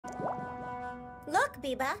Look,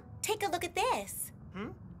 Biba. Take a look at this.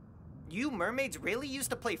 You mermaids really used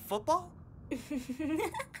to play football?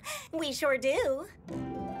 We sure do.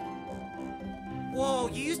 Whoa,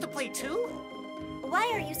 you used to play too?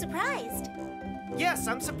 Why are you surprised? Yes,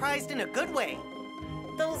 I'm surprised in a good way.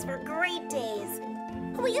 Those were great days.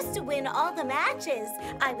 We used to win all the matches.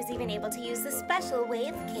 I was even able to use the special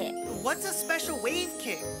wave kick. What's a special wave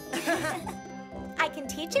kick? I can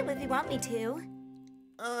teach you if you want me to.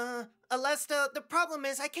 Alesta, the problem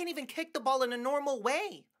is I can't even kick the ball in a normal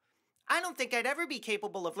way. I don't think I'd ever be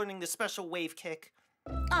capable of learning the special wave kick.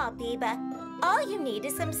 Aw, Biba, all you need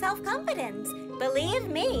is some self-confidence. Believe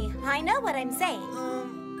me, I know what I'm saying.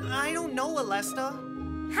 I don't know, Alesta.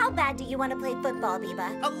 How bad do you want to play football,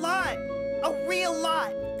 Biba? A lot. A real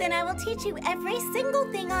lot. Then I will teach you every single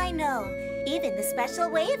thing I know, even the special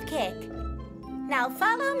wave kick. Now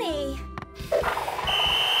follow me. Goal!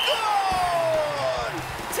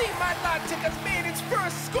 Team Atlantic has made its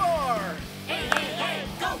first score! Hey, hey, hey!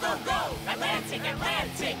 Go, go, go! Atlantic,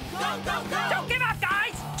 Atlantic! Go, go, go! Don't give up,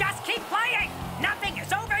 guys! Just keep playing! Nothing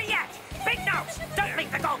is over yet! Big nose, don't leave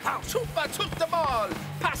the goalpost! Chupa took the ball,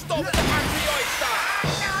 passed over to Angry Oyster.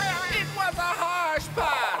 It was a harsh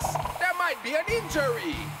pass. There might be an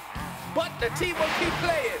injury. But the team will keep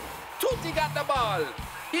playing. Tuti got the ball.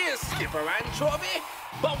 Here's Skipper Anchovy.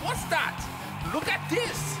 But what's that? Look at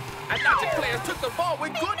this. Atlantic players took the ball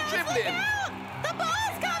with good dribbling. The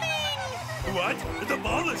ball's coming! What? The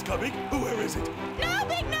ball is coming? Where is it? No,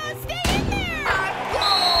 Big Nose, stay in there! And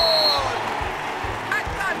goal!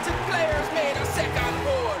 Atlantic players made a second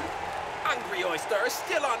goal. Angry Oyster is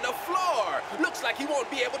still on the floor. Looks like he won't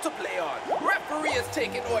be able to play on. Referee is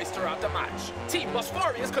taking Oyster out the match. Team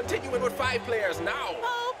Bosporus is continuing with 5 players now.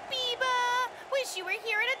 Oh, Biba! Wish you were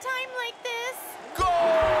here at a time like this. Goal!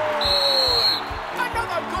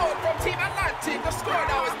 Another goal from Team Atlantic. The score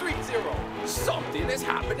now is 3-0. Something is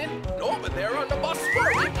happening over there on the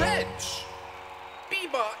Bosporus bench.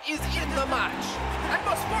 Biba is in the match, and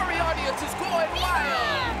Bosporus audience is going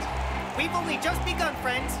wild. We've only just begun,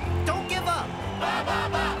 friends. Don't give up. Ba, ba,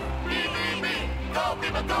 ba! Me, me, me! Go,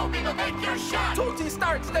 Biba, make your shot! Tuti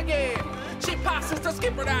starts the game. She passes to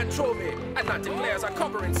Skipper Anchovy. Atlantic players are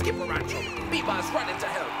covering Skipper Anchovy. Biba's running to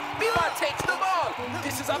help. Biba takes the ball.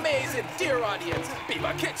 This is amazing, dear audience.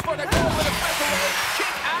 Biba kicks for the goal with a special wave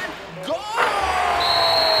kick and goal!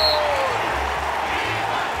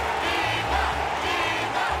 Biba, Biba,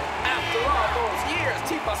 Biba! After all those years,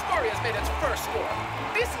 Team Bosporus has made its first score.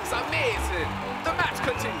 This is amazing. The match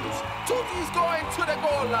continues. Tuti's going to the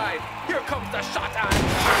goal line. Here comes the shot and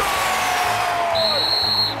goal!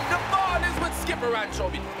 The ball is with Skipper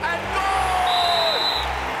Anchovy and goal!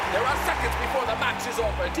 There are seconds before the match is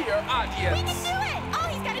over, dear audience. We can do it! All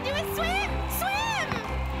he's got to do is swim! Swim!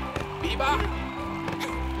 Biba,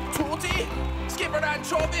 Tuti, Skipper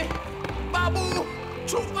Anchovy, Babu,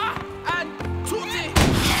 Chupa, and Tuti.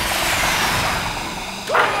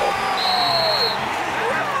 Goal!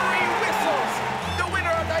 Referee whistles. The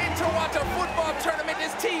winner of the Interwater Football Tournament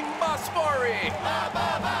is Team Bosporus. Ba,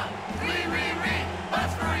 ba, ba!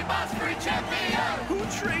 Bosporus champion! Who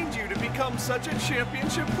trained you to become such a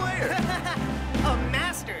championship player? A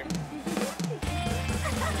master.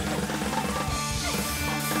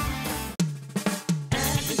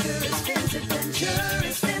 Adventurous fins,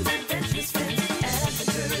 adventurous fins, adventurous fins,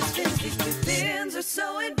 adventurous fins. These two fins are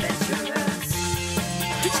so adventurous.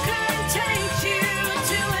 Which can take you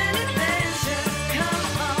to an adventure.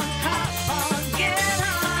 Come on, hop on, get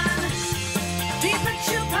on. Tuti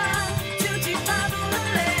Chupa, Tuti Babu and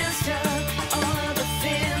Alesta. All the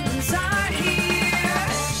fins are here.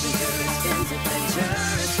 Adventurous fins,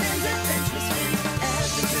 adventurous fins, adventurous fins,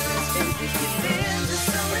 adventurous fins. These two fins are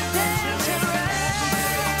so adventurous.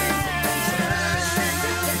 Adventurous fins,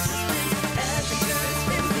 adventurous fins, adventurous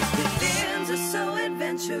fins. These two fins are so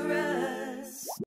adventurous.